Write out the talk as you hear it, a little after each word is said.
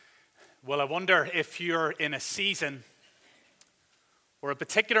Well, I wonder if you're in a season or a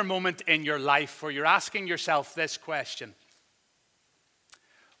particular moment in your life where you're asking yourself this question: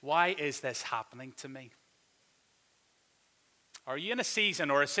 why is this happening to me? Are you in a season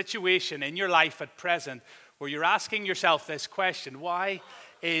or a situation in your life at present where you're asking yourself this question: why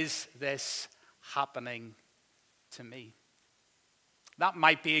is this happening to me? That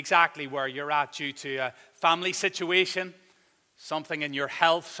might be exactly where you're at due to a family situation, something in your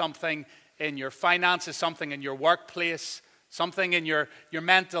health, something in your finances, something in your workplace, something in your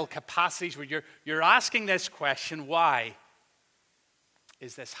mental capacities where you're asking this question: why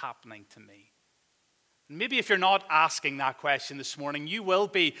is this happening to me? And maybe if you're not asking that question this morning, you will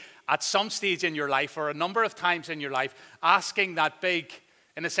be at some stage in your life or a number of times in your life asking that big,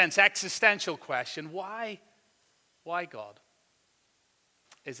 in a sense, existential question: why? Why, God,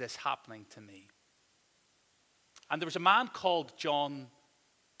 is this happening to me? And there was a man called John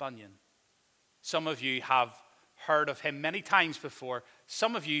Bunyan. Some of you have heard of him many times before.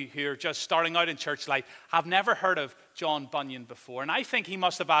 Some of you who are just starting out in church life have never heard of John Bunyan before. And I think he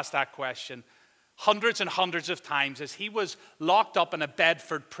must have asked that question hundreds and hundreds of times as he was locked up in a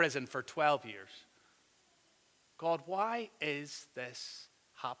Bedford prison for 12 years. God, why is this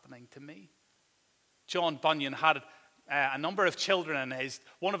happening to me? John Bunyan had a number of children, and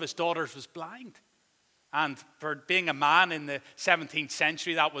one of his daughters was blind. And for being a man in the 17th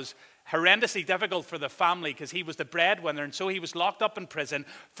century, that was horrendously difficult for the family because he was the breadwinner. And so he was locked up in prison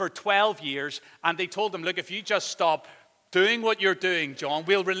for 12 years. And they told him, look, if you just stop doing what you're doing, John,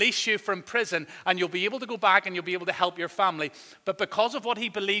 we'll release you from prison and you'll be able to go back and you'll be able to help your family. But because of what he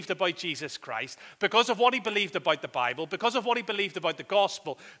believed about Jesus Christ, because of what he believed about the Bible, because of what he believed about the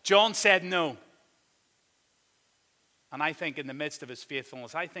gospel, John said no. And I think in the midst of his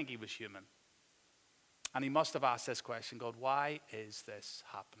faithfulness, I think he was human. And he must have asked this question: God, why is this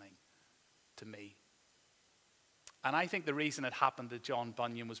happening to me? And I think the reason it happened to John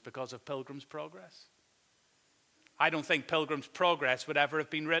Bunyan was because of Pilgrim's Progress. I don't think Pilgrim's Progress would ever have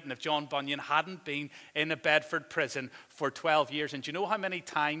been written if John Bunyan hadn't been in a Bedford prison for 12 years. And do you know how many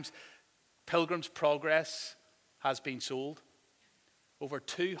times Pilgrim's Progress has been sold? Over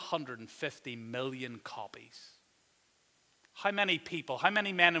 250 million copies. How many people, how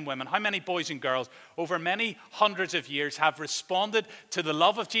many men and women, how many boys and girls over many hundreds of years have responded to the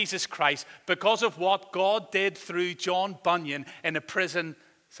love of Jesus Christ because of what God did through John Bunyan in a prison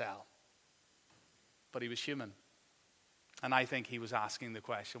cell? But he was human. And I think he was asking the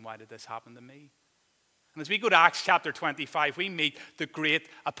question, why did this happen to me? And as we go to Acts chapter 25, we meet the great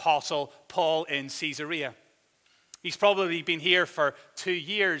apostle Paul in Caesarea. He's probably been here for 2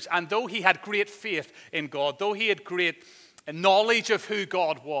 years. And though he had great faith in God, though he had great knowledge of who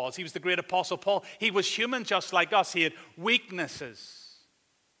God was, he was the great apostle Paul, he was human just like us. He had weaknesses,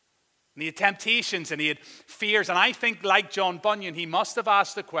 and he had temptations, and he had fears. And I think, like John Bunyan, he must have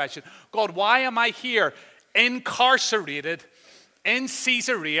asked the question: God, why am I here incarcerated in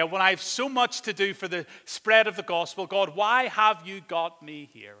Caesarea when I have so much to do for the spread of the gospel? God, why have you got me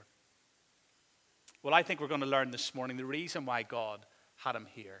here? Well, I think we're going to learn this morning the reason why God had him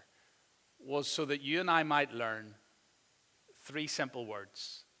here was so that you and I might learn 3 simple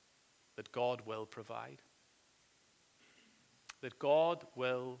words: that God will provide. That God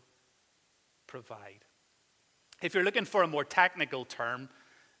will provide. If you're looking for a more technical term,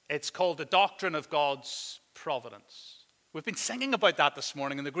 it's called the doctrine of God's providence. We've been singing about that this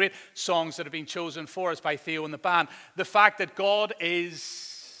morning in the great songs that have been chosen for us by Theo and the band. The fact that God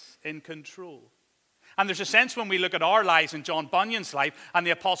is in control. And there's a sense when we look at our lives and John Bunyan's life and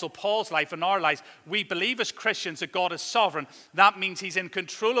the Apostle Paul's life and our lives, we believe as Christians that God is sovereign. That means he's in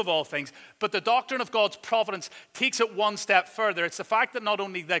control of all things. But the doctrine of God's providence takes it one step further. It's the fact that not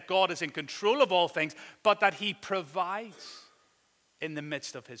only that God is in control of all things, but that he provides in the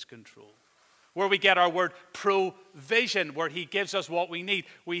midst of his control. Where we get our word provision, where he gives us what we need,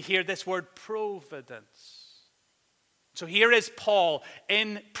 we hear this word providence. So here is Paul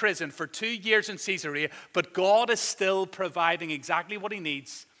in prison for 2 years in Caesarea, but God is still providing exactly what he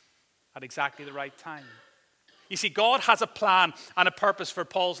needs at exactly the right time. You see, God has a plan and a purpose for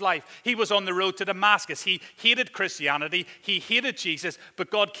Paul's life. He was on the road to Damascus. He hated Christianity. He hated Jesus, but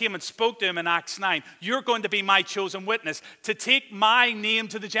God came and spoke to him in Acts 9. You're going to be my chosen witness to take my name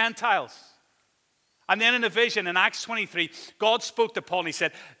to the Gentiles. And then in a vision in Acts 23, God spoke to Paul and he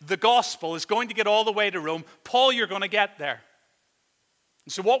said, the gospel is going to get all the way to Rome. Paul, you're going to get there.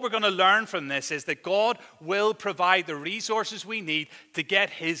 And so what we're going to learn from this is that God will provide the resources we need to get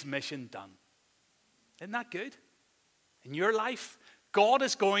his mission done. Isn't that good? In your life, God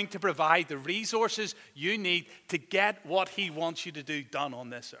is going to provide the resources you need to get what he wants you to do done on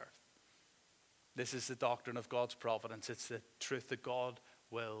this earth. This is the doctrine of God's providence. It's the truth that God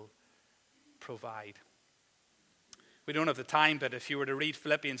will provide. We don't have the time, but if you were to read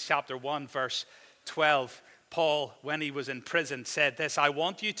Philippians chapter 1, verse 12, Paul, when he was in prison, said this: I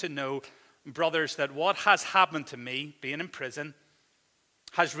want you to know, brothers, that what has happened to me, being in prison,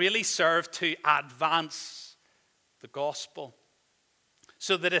 has really served to advance the gospel,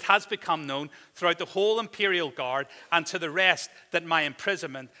 so that it has become known throughout the whole imperial guard and to the rest that my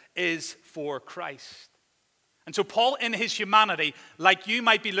imprisonment is for Christ. And so Paul, in his humanity, like you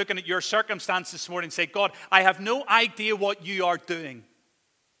might be looking at your circumstance this morning and say, God, I have no idea what you are doing.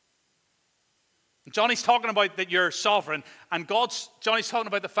 Johnny's talking about that you're sovereign, and Johnny's talking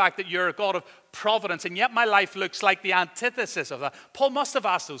about the fact that you're a God of providence, and yet my life looks like the antithesis of that. Paul must have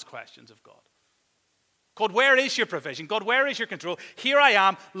asked those questions of God. God, where is your provision? God, where is your control? Here I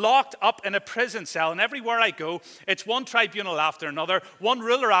am, locked up in a prison cell, and everywhere I go, it's one tribunal after another, one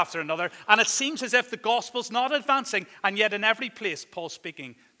ruler after another, and it seems as if the gospel's not advancing, and yet in every place, Paul's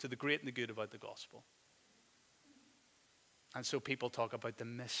speaking to the great and the good about the gospel. And so people talk about the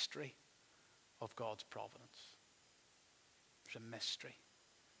mystery of God's providence. There's a mystery.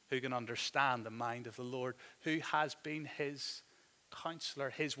 Who can understand the mind of the Lord? Who has been his counselor?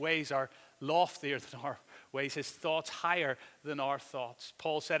 His ways are loftier than our ways, his thoughts higher than our thoughts.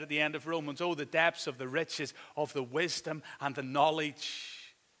 Paul said at the end of Romans, oh, the depths of the riches of the wisdom and the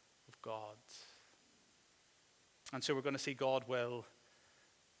knowledge of God. And so we're going to see God will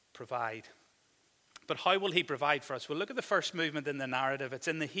provide. But how will he provide for us? Well, look at the first movement in the narrative. It's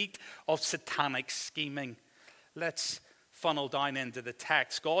in the heat of satanic scheming. Let's funnel down into the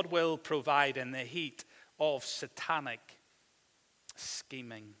text. God will provide in the heat of satanic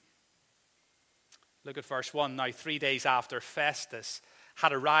scheming. Look at verse 1. Now, 3 days after Festus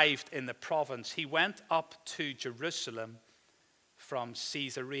had arrived in the province, he went up to Jerusalem from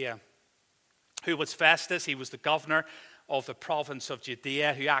Caesarea. Who was Festus? He was the governor of the province of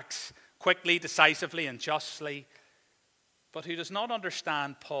Judea, who acts quickly, decisively, and justly, but who does not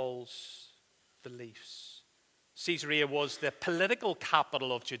understand Paul's beliefs. Caesarea was the political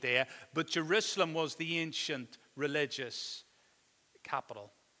capital of Judea, but Jerusalem was the ancient religious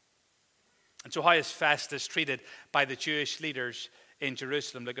capital. And so how is Festus treated by the Jewish leaders in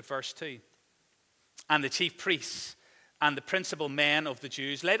Jerusalem? Look at verse 2. And the chief priests and the principal men of the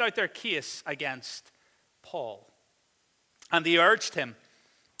Jews laid out their case against Paul. And they urged him,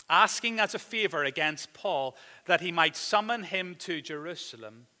 asking as a favor against Paul that he might summon him to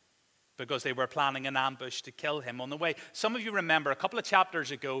Jerusalem, because they were planning an ambush to kill him on the way. Some of you remember a couple of chapters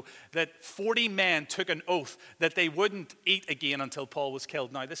ago that 40 men took an oath that they wouldn't eat again until Paul was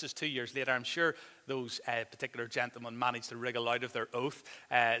killed. Now, this is 2 years later. I'm sure those particular gentlemen managed to wriggle out of their oath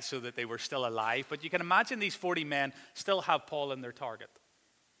so that they were still alive. But you can imagine these 40 men still have Paul in their target.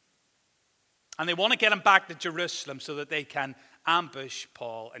 And they want to get him back to Jerusalem so that they can ambush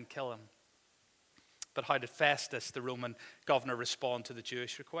Paul and kill him. But how did Festus, the Roman governor, respond to the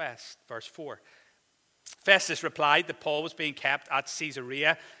Jewish request? Verse 4. Festus replied that Paul was being kept at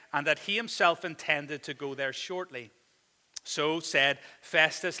Caesarea and that he himself intended to go there shortly. So said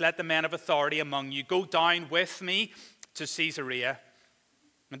Festus, let the men of authority among you go down with me to Caesarea.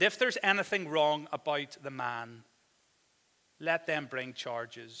 And if there's anything wrong about the man, let them bring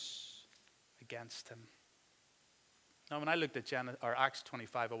charges against him. Now, when I looked at Acts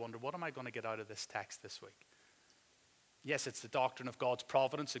 25, I wondered, what am I going to get out of this text this week? Yes, it's the doctrine of God's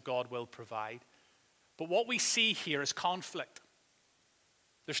providence that God will provide. But what we see here is conflict.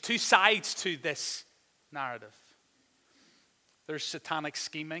 There's two sides to this narrative. There's satanic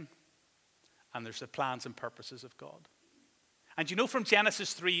scheming, and there's the plans and purposes of God. And you know, from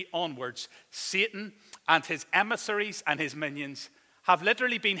Genesis 3 onwards, Satan and his emissaries and his minions have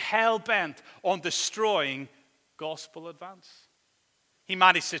literally been hell-bent on destroying gospel advance. He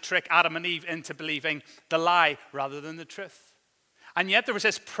managed to trick Adam and Eve into believing the lie rather than the truth. And yet there was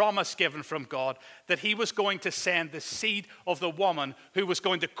this promise given from God that he was going to send the seed of the woman who was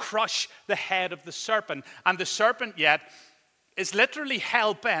going to crush the head of the serpent. And the serpent yet is literally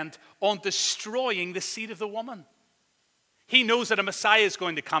hell-bent on destroying the seed of the woman. He knows that a Messiah is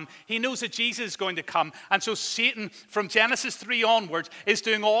going to come. He knows that Jesus is going to come. And so Satan, from Genesis 3 onwards, is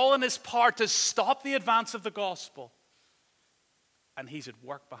doing all in his part to stop the advance of the gospel. And he's at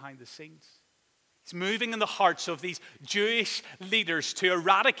work behind the scenes. He's moving in the hearts of these Jewish leaders to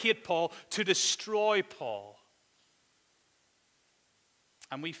eradicate Paul, to destroy Paul.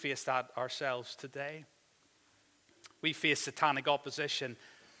 And we face that ourselves today. We face satanic opposition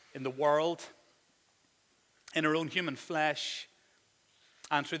in the world, in our own human flesh,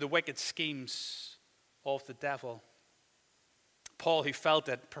 and through the wicked schemes of the devil. Paul, who felt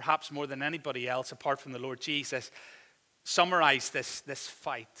it perhaps more than anybody else apart from the Lord Jesus, summarized this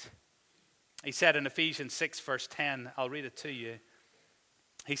fight. He said in Ephesians 6, verse 10, I'll read it to you.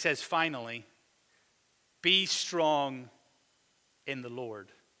 He says, finally, be strong in the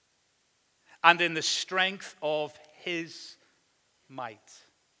Lord and in the strength of his might.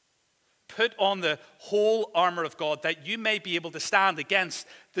 Put on the whole armor of God that you may be able to stand against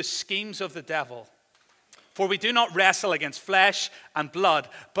the schemes of the devil. For we do not wrestle against flesh and blood,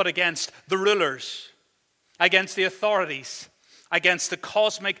 but against the rulers, against the authorities, against the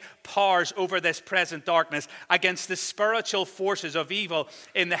cosmic powers over this present darkness, against the spiritual forces of evil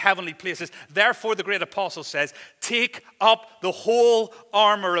in the heavenly places. Therefore, the great apostle says, take up the whole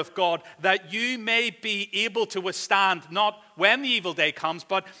armor of God, that you may be able to withstand, not when the evil day comes,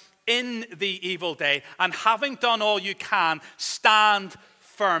 but in the evil day. And having done all you can, stand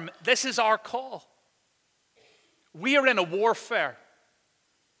firm. This is our call. We are in a warfare.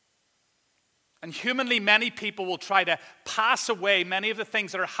 And humanly, many people will try to pass away many of the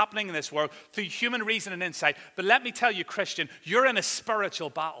things that are happening in this world through human reason and insight. But let me tell you, Christian, you're in a spiritual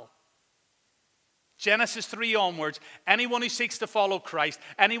battle. Genesis 3 onwards, anyone who seeks to follow Christ,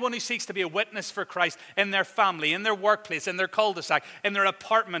 anyone who seeks to be a witness for Christ in their family, in their workplace, in their cul-de-sac, in their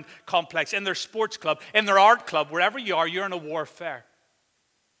apartment complex, in their sports club, in their art club, wherever you are, you're in a warfare.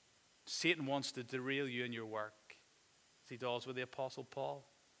 Satan wants to derail you in your work, as he does with the Apostle Paul.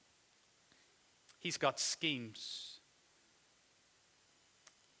 He's got schemes.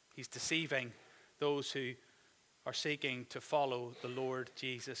 He's deceiving those who are seeking to follow the Lord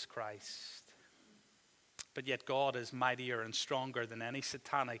Jesus Christ. But yet God is mightier and stronger than any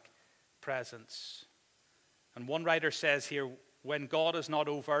satanic presence. And one writer says here, when God is not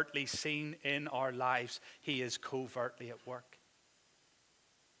overtly seen in our lives, he is covertly at work.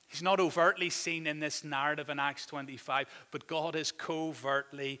 He's not overtly seen in this narrative in Acts 25, but God is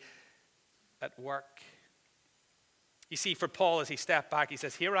covertly at work. You see, for Paul, as he stepped back, he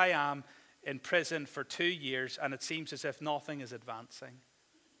says, here I am in prison for 2 years, and it seems as if nothing is advancing.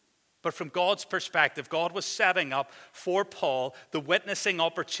 But from God's perspective, God was setting up for Paul the witnessing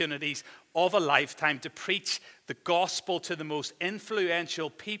opportunities of a lifetime to preach the gospel to the most influential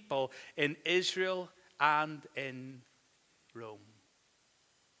people in Israel and in Rome.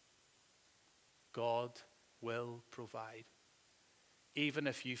 God will provide. Even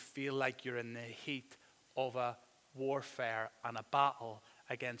if you feel like you're in the heat of a warfare and a battle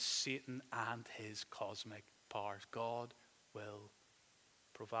against Satan and his cosmic powers, God will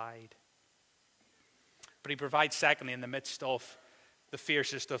provide. But he provides, secondly, in the midst of the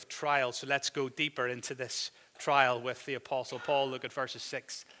fiercest of trials. So let's go deeper into this trial with the Apostle Paul. Look at verses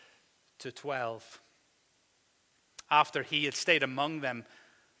 6 to 12. After he had stayed among them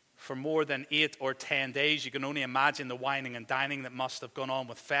for more than 8 or 10 days. You can only imagine the wining and dining that must have gone on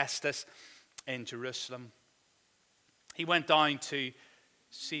with Festus in Jerusalem. He went down to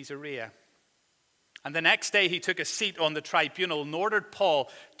Caesarea. And the next day he took a seat on the tribunal and ordered Paul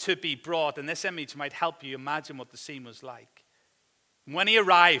to be brought. And this image might help you imagine what the scene was like. When he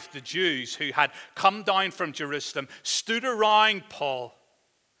arrived, the Jews who had come down from Jerusalem stood around Paul,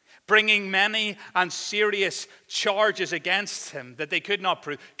 bringing many and serious charges against him that they could not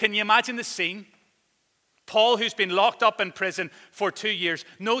prove. Can you imagine the scene? Paul, who's been locked up in prison for 2 years,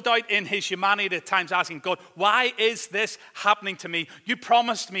 no doubt in his humanity at times asking God, why is this happening to me? You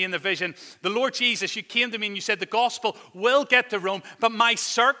promised me in the vision, the Lord Jesus, you came to me and you said the gospel will get to Rome, but my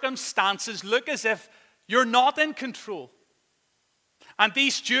circumstances look as if you're not in control. And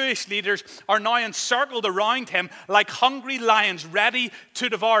these Jewish leaders are now encircled around him like hungry lions ready to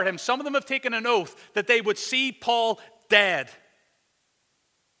devour him. Some of them have taken an oath that they would see Paul dead.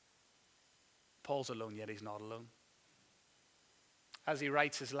 Paul's alone, yet he's not alone. As he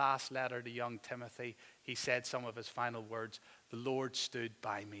writes his last letter to young Timothy, he said some of his final words, the Lord stood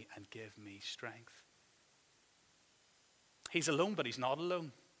by me and gave me strength. He's alone, but he's not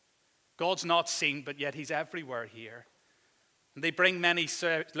alone. God's not seen, but yet he's everywhere here. And they bring many,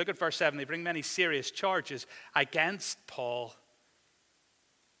 look at verse 7, they bring many serious charges against Paul,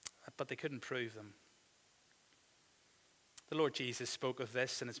 but they couldn't prove them. The Lord Jesus spoke of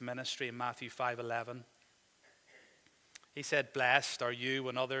this in his ministry in Matthew 5:11. He said, blessed are you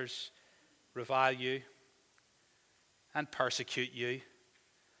when others revile you and persecute you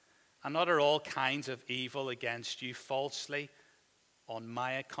and utter all kinds of evil against you falsely on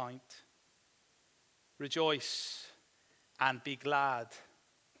my account. Rejoice and be glad,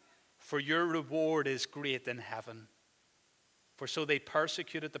 for your reward is great in heaven. For so they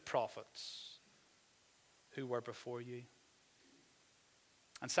persecuted the prophets who were before you.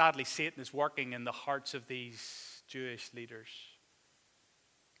 And sadly, Satan is working in the hearts of these Jewish leaders.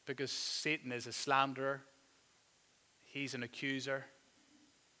 Because Satan is a slanderer. He's an accuser.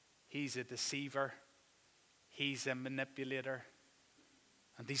 He's a deceiver. He's a manipulator.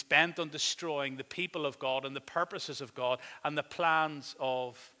 And he's bent on destroying the people of God and the purposes of God and the plans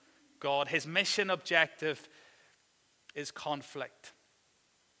of God. His mission objective is conflict.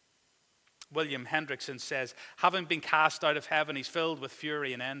 William Hendrickson says, having been cast out of heaven, he's filled with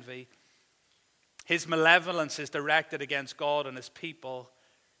fury and envy. His malevolence is directed against God and his people.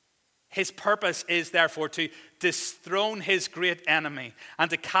 His purpose is therefore to dethrone his great enemy and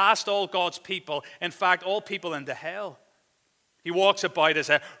to cast all God's people, in fact, all people, into hell. He walks about as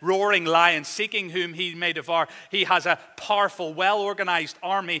a roaring lion, seeking whom he may devour. He has a powerful, well-organized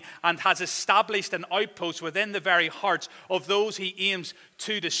army and has established an outpost within the very hearts of those he aims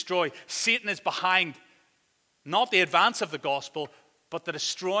to destroy. Satan is behind not the advance of the gospel, but the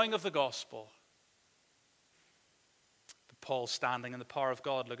destroying of the gospel. But Paul standing in the power of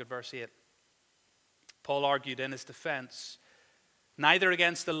God. Look at verse 8. Paul argued in his defense, neither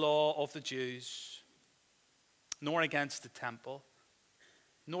against the law of the Jews, nor against the temple,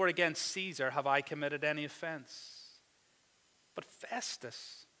 nor against Caesar have I committed any offense. But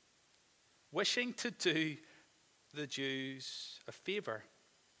Festus, wishing to do the Jews a favor,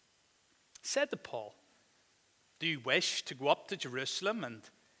 said to Paul, do you wish to go up to Jerusalem and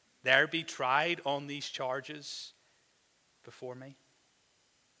there be tried on these charges before me?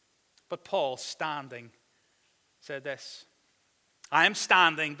 But Paul, standing, said this, I am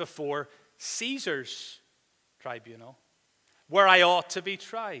standing before Caesar's tribunal, where I ought to be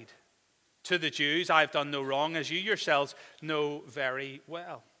tried. To the Jews I have done no wrong, as you yourselves know very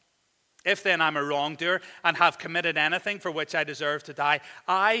well. If then I'm a wrongdoer and have committed anything for which I deserve to die,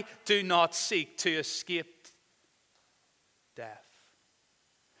 I do not seek to escape death.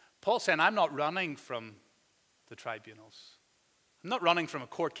 Paul's saying, I'm not running from the tribunals. I'm not running from a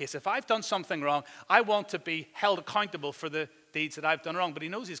court case. If I've done something wrong, I want to be held accountable for the deeds that I've done wrong. But he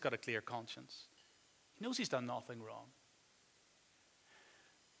knows he's got a clear conscience. He knows he's done nothing wrong.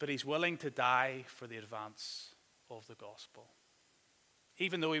 But he's willing to die for the advance of the gospel.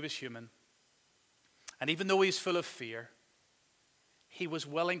 Even though he was human, and even though he's full of fear, he was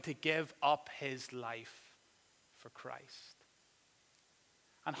willing to give up his life for Christ.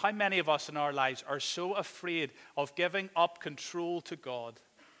 And how many of us in our lives are so afraid of giving up control to God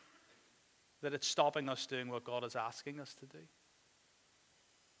that it's stopping us doing what God is asking us to do?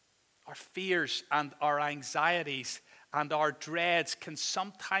 Our fears and our anxieties and our dreads can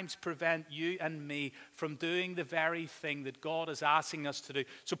sometimes prevent you and me from doing the very thing that God is asking us to do.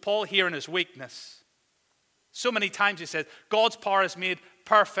 So Paul here in his weakness, so many times he says, God's power is made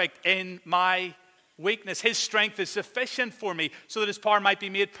perfect in my weakness. His strength is sufficient for me so that his power might be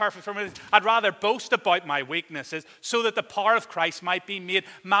made perfect for me. I'd rather boast about my weaknesses so that the power of Christ might be made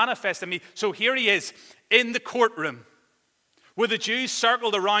manifest in me. So here he is in the courtroom, with the Jews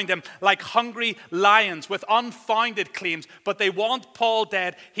circled around him like hungry lions with unfounded claims, but they want Paul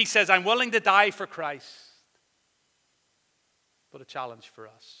dead. He says, I'm willing to die for Christ. But a challenge for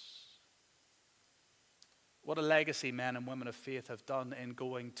us. What a legacy men and women of faith have done in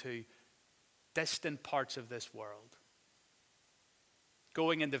going to distant parts of this world.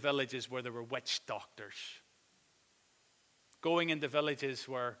 Going into villages where there were witch doctors. Going into villages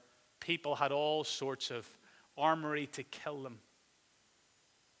where people had all sorts of armory to kill them.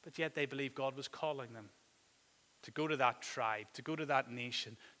 But yet they believed God was calling them to go to that tribe, to go to that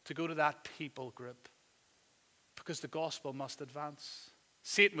nation, to go to that people group. Because the gospel must advance.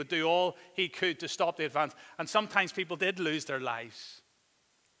 Satan would do all he could to stop the advance. And sometimes people did lose their lives.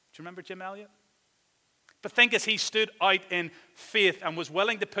 Do you remember Jim Elliot? But think, as he stood out in faith and was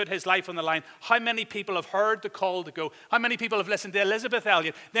willing to put his life on the line, how many people have heard the call to go? How many people have listened to Elizabeth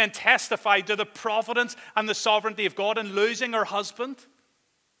Elliot, then testified to the providence and the sovereignty of God in losing her husband?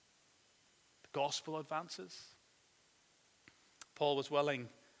 The gospel advances. Paul was willing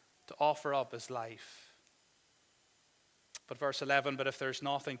to offer up his life. But verse 11, but if there's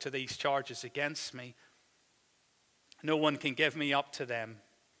nothing to these charges against me, no one can give me up to them.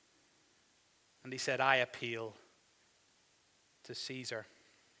 And he said, I appeal to Caesar.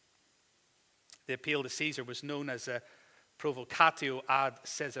 The appeal to Caesar was known as a provocatio ad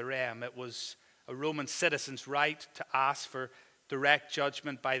Caesarem. It was a Roman citizen's right to ask for direct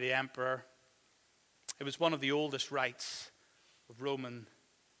judgment by the emperor. It was one of the oldest rights of Roman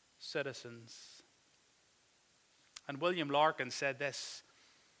citizens. And William Larkin said this,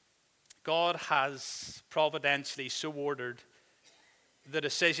 God has providentially so ordered the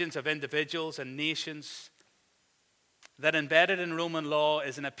decisions of individuals and nations that embedded in Roman law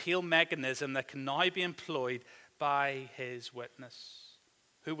is an appeal mechanism that can now be employed by his witness.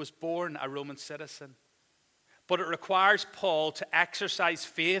 who was born a Roman citizen. But it requires Paul to exercise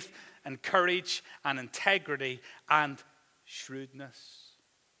faith and courage and integrity and shrewdness.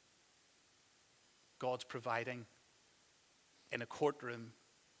 God's providing in a courtroom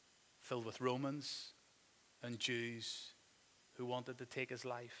filled with Romans and Jews who wanted to take his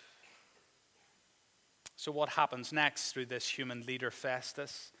life. So what happens next through this human leader,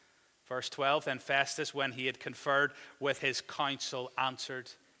 Festus? Verse 12, then Festus, when he had conferred with his council, answered,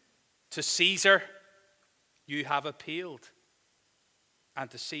 to Caesar you have appealed, and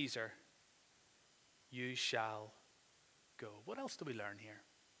to Caesar you shall go. What else do we learn here?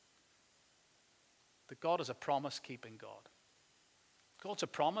 That God is a promise-keeping God. God's a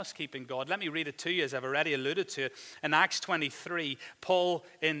promise-keeping God. Let me read it to you, as I've already alluded to it. In Acts 23, Paul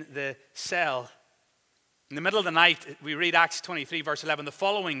in the cell, in the middle of the night, we read Acts 23, verse 11. The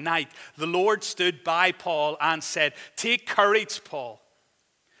following night, the Lord stood by Paul and said, take courage, Paul.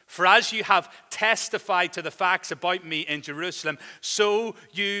 For as you have testified to the facts about me in Jerusalem, so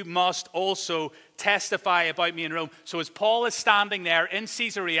you must also testify about me in Rome. So as Paul is standing there in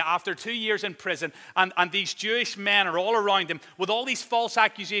Caesarea after 2 years in prison, and these Jewish men are all around him with all these false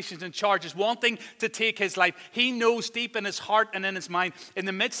accusations and charges, wanting to take his life, he knows deep in his heart and in his mind, in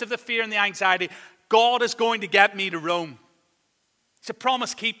the midst of the fear and the anxiety, God is going to get me to Rome. It's a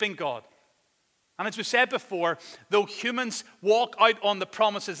promise-keeping God. And as we said before, though humans walk out on the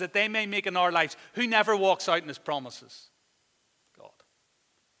promises that they may make in our lives, who never walks out in his promises? God.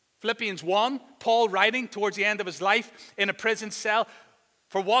 Philippians 1, Paul writing towards the end of his life in a prison cell,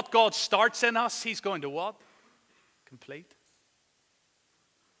 for what God starts in us, he's going to what? Complete.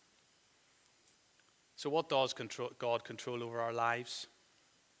 So what does God control over our lives?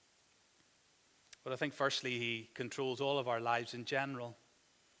 Well, I think firstly, he controls all of our lives in general.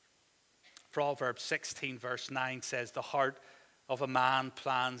 Proverbs 16 verse 9 says, the heart of a man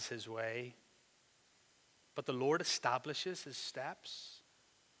plans his way, but the Lord establishes his steps.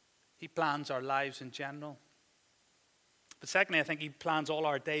 He plans our lives in general. But secondly, I think he plans all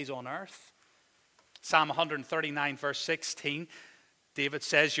our days on earth. Psalm 139 verse 16, David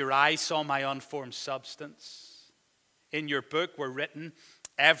says, your eyes saw my unformed substance. In your book were written,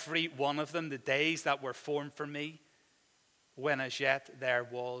 every one of them, the days that were formed for me, when as yet there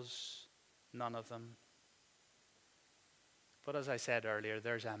was none of them. But as I said earlier,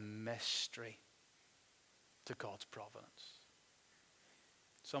 there's a mystery to God's providence.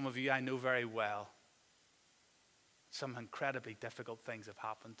 Some of you I know very well. Some incredibly difficult things have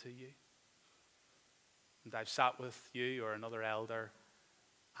happened to you. And I've sat with you or another elder,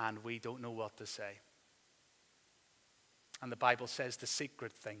 and we don't know what to say. And the Bible says the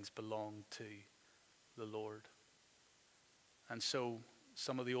secret things belong to the Lord. And so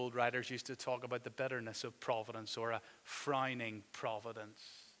some of the old writers used to talk about the bitterness of providence, or a frowning providence.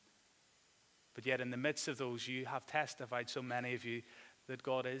 But yet in the midst of those, you have testified, so many of you, that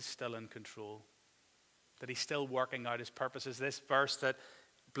God is still in control, that he's still working out his purposes. This verse that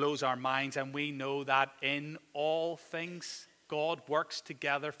blows our minds, and we know that in all things God works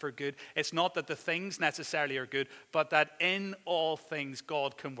together for good. It's not that the things necessarily are good, but that in all things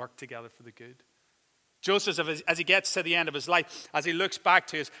God can work together for the good. Joseph, as he gets to the end of his life, as he looks back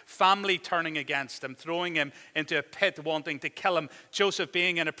to his family turning against him, throwing him into a pit, wanting to kill him, Joseph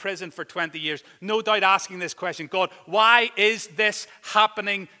being in a prison for 20 years, no doubt asking this question, God, why is this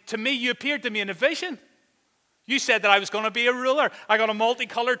happening to me? You appeared to me in a vision. You said that I was going to be a ruler. I got a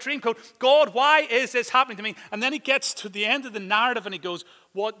multicolored dream coat. God, why is this happening to me? And then he gets to the end of the narrative and he goes,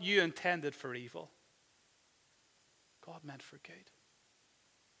 what you intended for evil, God meant for good.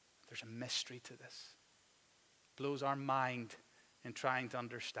 There's a mystery to this. Blows our mind in trying to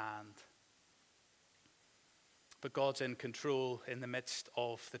understand. But God's in control in the midst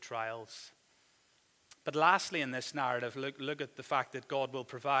of the trials. But lastly in this narrative, look at the fact that God will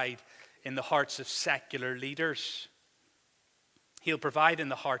provide in the hearts of secular leaders. He'll provide in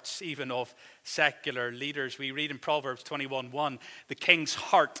the hearts even of secular leaders. We read in Proverbs 21:1, the king's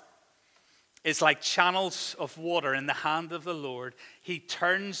heart is like channels of water in the hand of the Lord. He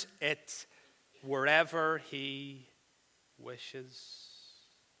turns it wherever he wishes.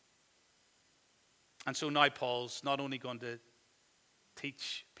 And so now Paul's not only going to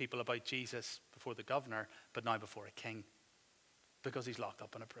teach people about Jesus before the governor, but now before a king, because he's locked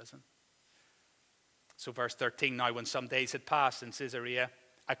up in a prison. So verse 13, now when some days had passed in Caesarea,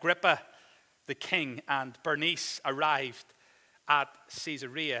 Agrippa the king and Bernice arrived at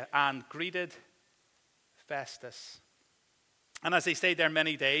Caesarea and greeted Festus. And as they stayed there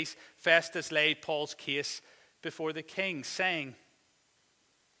many days, Festus laid Paul's case before the king, saying,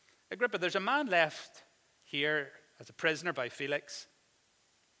 Agrippa, there's a man left here as a prisoner by Felix,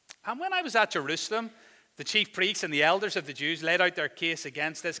 And when I was at Jerusalem, the chief priests and the elders of the Jews laid out their case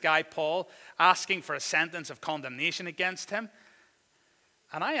against this guy, Paul, asking for a sentence of condemnation against him.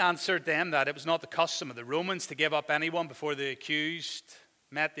 And I answered them that it was not the custom of the Romans to give up anyone before the accused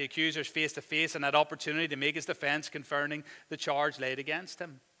met the accusers face to face and had opportunity to make his defense concerning the charge laid against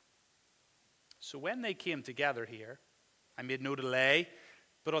him. So when they came together here, I made no delay,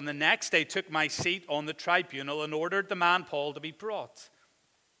 but on the next day took my seat on the tribunal and ordered the man Paul to be brought.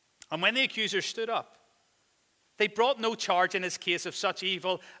 And when the accusers stood up, they brought no charge in his case of such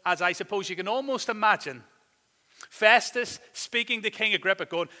evil as I suppose you can almost imagine. Festus speaking to King Agrippa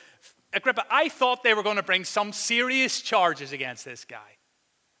going, Agrippa, I thought they were going to bring some serious charges against this guy.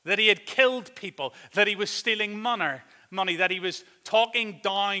 That he had killed people, that he was stealing money, that he was talking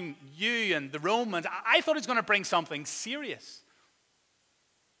down you and the Romans. I thought he was going to bring something serious.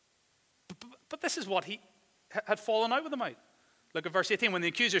 But this is what he had fallen out with them out. Look at verse 18. When the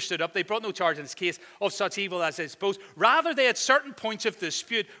accusers stood up, they brought no charge in his case of such evil as they supposed. Rather, they had certain points of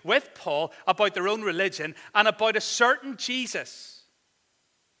dispute with Paul about their own religion and about a certain Jesus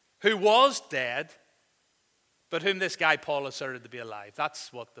who was dead, but whom this guy Paul asserted to be alive.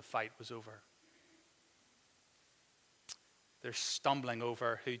 That's what the fight was over. They're stumbling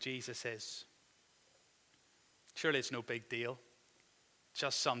over who Jesus is. Surely it's no big deal.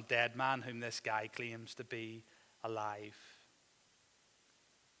 Just some dead man whom this guy claims to be alive.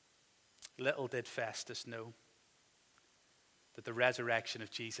 Little did Festus know that the resurrection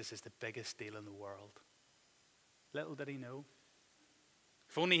of Jesus is the biggest deal in the world. Little did he know.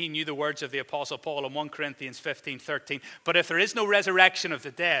 If only he knew the words of the Apostle Paul in 1 Corinthians 15:13. But if there is no resurrection of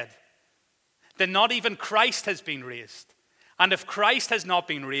the dead, then not even Christ has been raised. And if Christ has not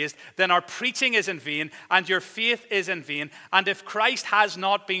been raised, then our preaching is in vain, and your faith is in vain. And if Christ has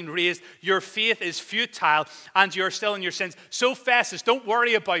not been raised, your faith is futile, and you're still in your sins. So Festus, don't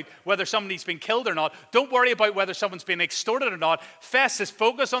worry about whether somebody's been killed or not. Don't worry about whether someone's been extorted or not. Festus,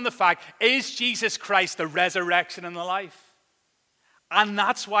 focus on the fact, is Jesus Christ the resurrection and the life? And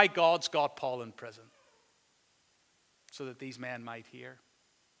that's why God's got Paul in prison. So that these men might hear.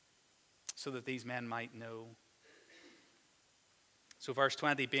 So that these men might know. So verse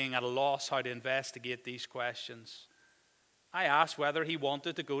 20, being at a loss how to investigate these questions, I asked whether he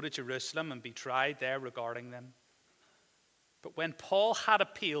wanted to go to Jerusalem and be tried there regarding them. But when Paul had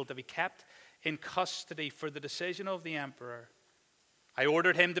appealed to be kept in custody for the decision of the emperor, I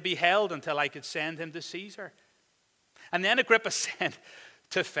ordered him to be held until I could send him to Caesar. And then Agrippa said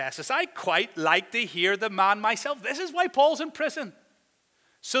to Festus, I quite like to hear the man myself. This is why Paul's in prison.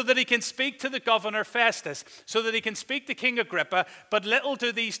 So that he can speak to the governor Festus, so that he can speak to King Agrippa. But little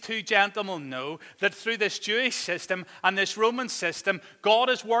do these two gentlemen know that through this Jewish system and this Roman system,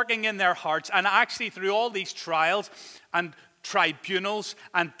 God is working in their hearts. And actually through all these trials and tribunals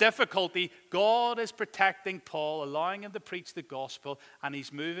and difficulty, God is protecting Paul, allowing him to preach the gospel, and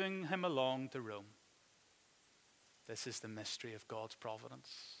he's moving him along to Rome. This is the mystery of God's providence.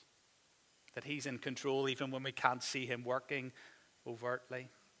 That he's in control even when we can't see him working overtly.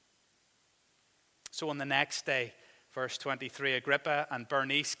 So on the next day, verse 23, Agrippa and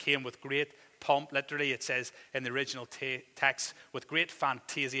Bernice came with great pomp. Literally, it says in the original text, with great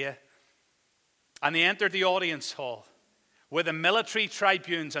fantasia. And they entered the audience hall with the military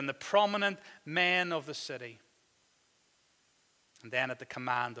tribunes and the prominent men of the city. And then at the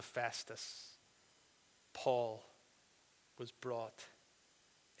command of Festus, Paul was brought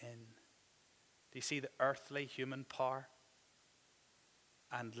in. Do you see the earthly human power?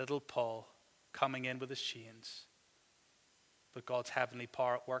 And little Paul coming in with his chains. But God's heavenly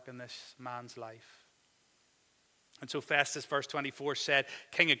power at work in this man's life. And so Festus, verse 24, said,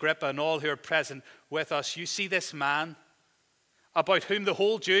 King Agrippa and all who are present with us, you see this man about whom the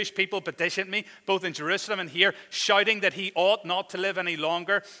whole Jewish people petitioned me, both in Jerusalem and here, shouting that he ought not to live any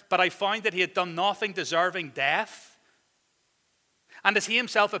longer. But I found that he had done nothing deserving death. And as he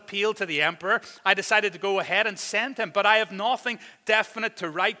himself appealed to the emperor, I decided to go ahead and send him. But I have nothing definite to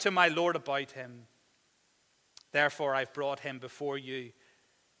write to my Lord about him. Therefore, I've brought him before you,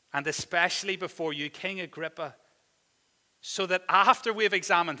 and especially before you, King Agrippa, so that after we've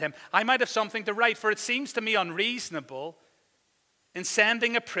examined him, I might have something to write. For it seems to me unreasonable in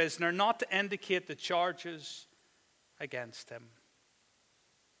sending a prisoner not to indicate the charges against him.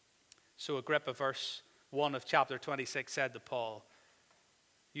 So Agrippa, verse 1 of chapter 26, said to Paul,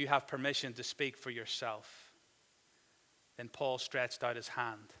 you have permission to speak for yourself. Then Paul stretched out his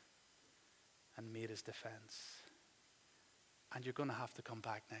hand and made his defense. And you're going to have to come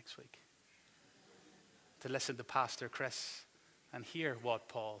back next week to listen to Pastor Chris and hear what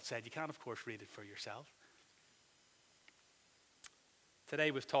Paul said. You can, of course, read it for yourself. Today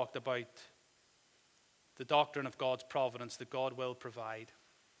we've talked about the doctrine of God's providence, that God will provide.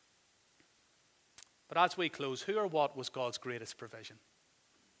 But as we close, who or what was God's greatest provision?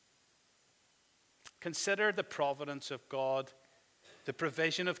 Consider the providence of God, the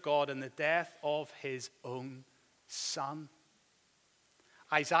provision of God in the death of his own Son.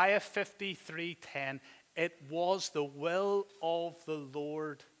 Isaiah 53:10, it was the will of the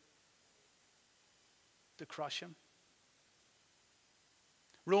Lord to crush him.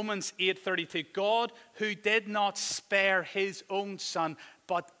 Romans 8:32, God who did not spare his own Son,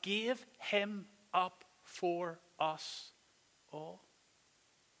 but gave him up for us all.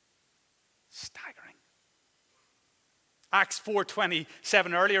 Staggering. Acts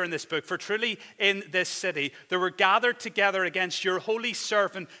 4:27, earlier in this book, for truly in this city there were gathered together against your holy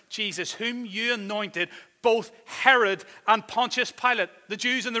servant Jesus, whom you anointed, both Herod and Pontius Pilate, the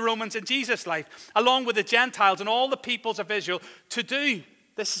Jews and the Romans in Jesus' life, along with the Gentiles and all the peoples of Israel, to do,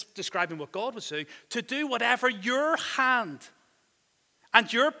 this is describing what God was doing, to do whatever your hand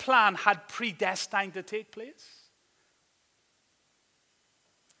and your plan had predestined to take place.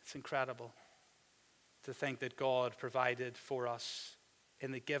 It's incredible to think that God provided for us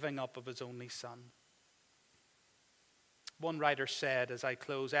in the giving up of his only Son. One writer said, as I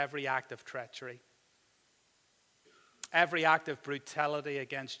close, every act of treachery, every act of brutality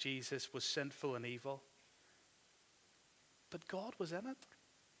against Jesus was sinful and evil. But God was in it.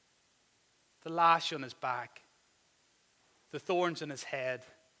 The lash on his back, the thorns in his head,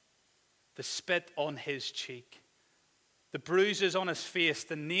 the spit on his cheek, the bruises on his face,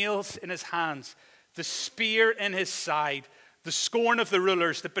 the nails in his hands, the spear in his side, the scorn of the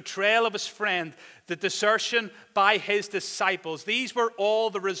rulers, the betrayal of his friend, the desertion by his disciples. These were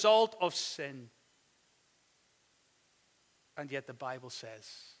all the result of sin. And yet the Bible says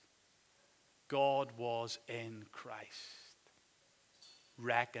God was in Christ,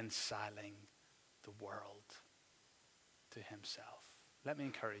 reconciling the world to himself. Let me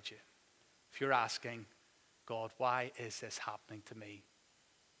encourage you. If you're asking, God, why is this happening to me?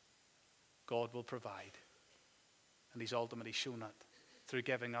 God will provide. And he's ultimately shown it through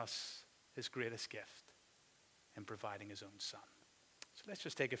giving us his greatest gift in providing his own Son. So let's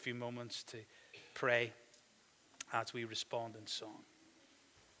just take a few moments to pray as we respond in song.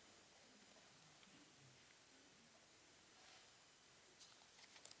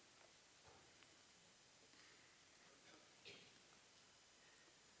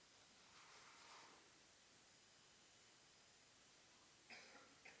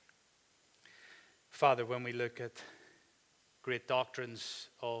 Father, when we look at great doctrines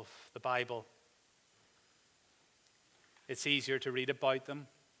of the Bible, it's easier to read about them.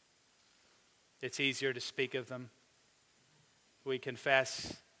 It's easier to speak of them. We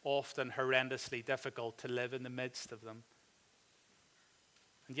confess often horrendously difficult to live in the midst of them.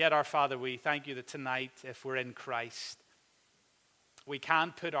 And yet, our Father, we thank you that tonight, if we're in Christ, we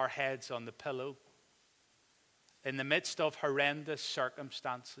can put our heads on the pillow in the midst of horrendous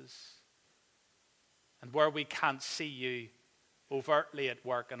circumstances, and where we can't see you overtly at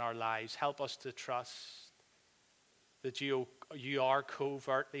work in our lives. Help us to trust that you are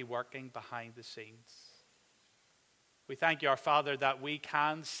covertly working behind the scenes. We thank you, our Father, that we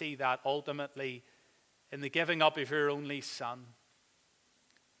can see that ultimately in the giving up of your only Son,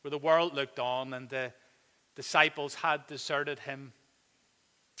 where the world looked on and the disciples had deserted him,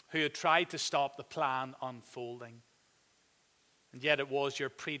 who had tried to stop the plan unfolding. And yet it was your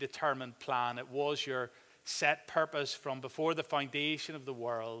predetermined plan. It was your set purpose from before the foundation of the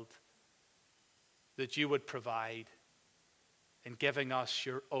world that you would provide in giving us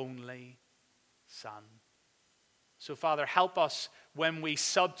your only Son. So, Father, help us when we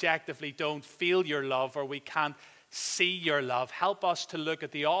subjectively don't feel your love or we can't see your love. Help us to look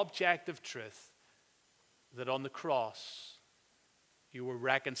at the objective truth that on the cross you were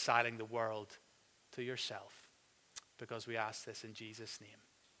reconciling the world to yourself. Because we ask this in Jesus' name.